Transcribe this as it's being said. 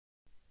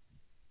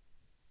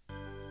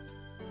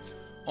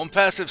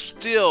ONPASSIVE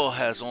still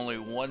has only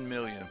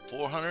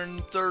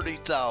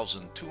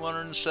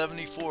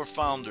 1,430,274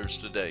 founders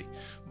today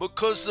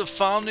because the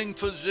founding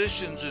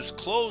positions is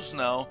closed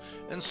now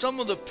and some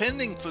of the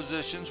pending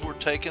positions were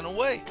taken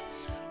away.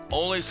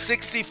 Only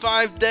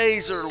 65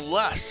 days or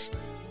less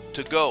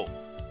to go.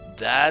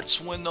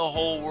 That's when the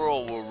whole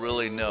world will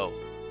really know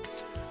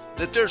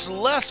that there's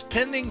less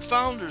pending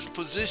founders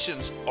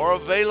positions are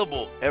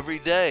available every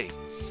day.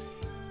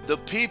 The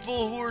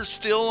people who are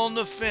still on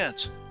the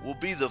fence will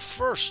be the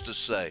first to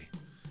say,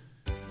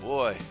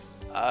 boy,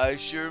 I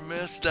sure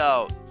missed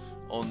out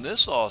on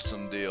this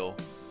awesome deal,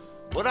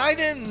 but I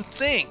didn't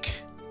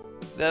think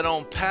that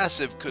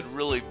ONPASSIVE could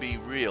really be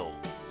real.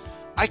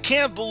 I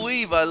can't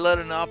believe I let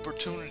an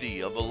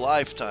opportunity of a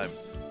lifetime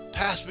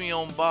pass me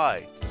on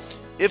by.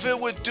 If it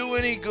would do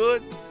any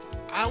good,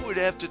 I would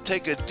have to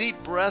take a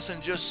deep breath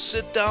and just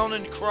sit down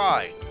and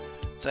cry.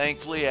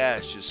 Thankfully,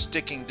 Ash is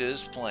sticking to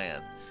his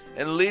plan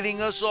and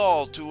leading us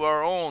all to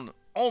our own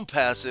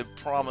ONPASSIVE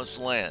promised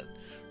land.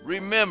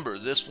 Remember,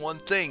 this one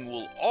thing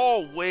will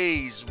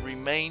always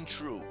remain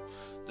true,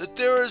 that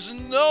there is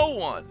no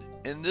one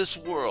in this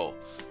world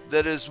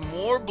that is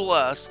more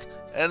blessed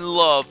and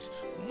loved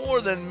more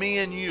than me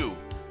and you.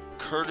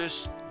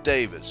 Curtis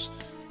Davis,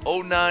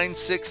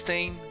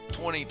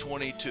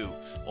 09/16/2022.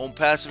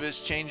 ONPASSIVE is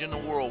changing the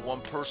world one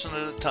person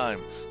at a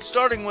time,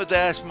 starting with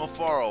Ash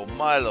Mafaro,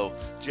 Milo,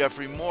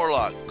 Jeffrey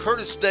Morlock,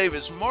 Curtis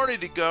Davis, Marty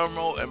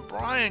DeGarmo, and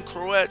Brian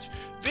Croetch.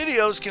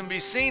 Videos can be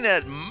seen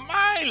at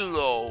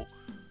Milo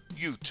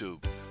YouTube.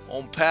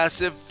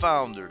 ONPASSIVE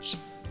founders,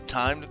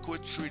 time to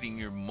quit treating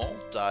your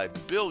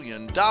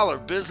multi-billion-dollar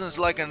business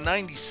like a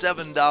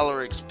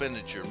 $97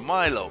 expenditure.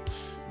 Milo.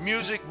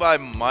 Music by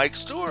Mike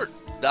Stewart.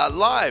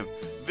 Live.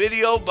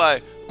 Video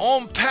by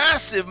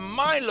ONPASSIVE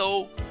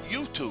Milo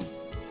YouTube.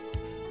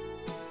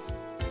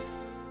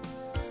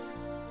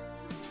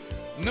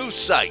 New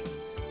site,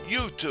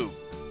 YouTube,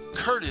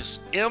 Curtis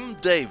M.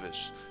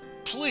 Davis.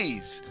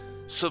 Please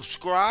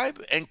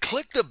subscribe and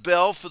click the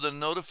bell for the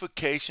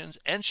notifications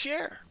and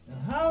share.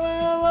 How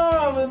I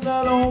love it,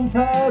 that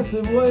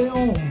ONPASSIVE way,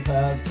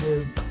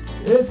 ONPASSIVE.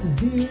 It's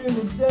here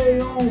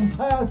today,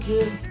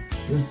 ONPASSIVE.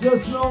 There's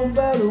just no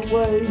better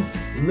way.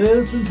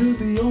 Listen to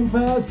the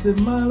ONPASSIVE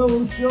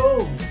Milo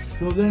show,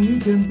 so then you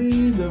can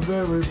be the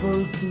very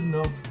first to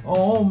know.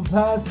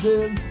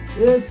 ONPASSIVE,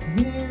 it's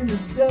here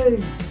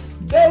today.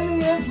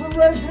 Daily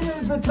inspiration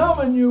is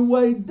coming your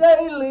way.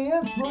 Daily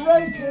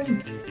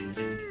inspiration.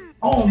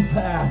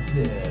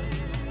 ONPASSIVE.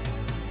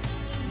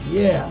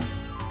 Yeah.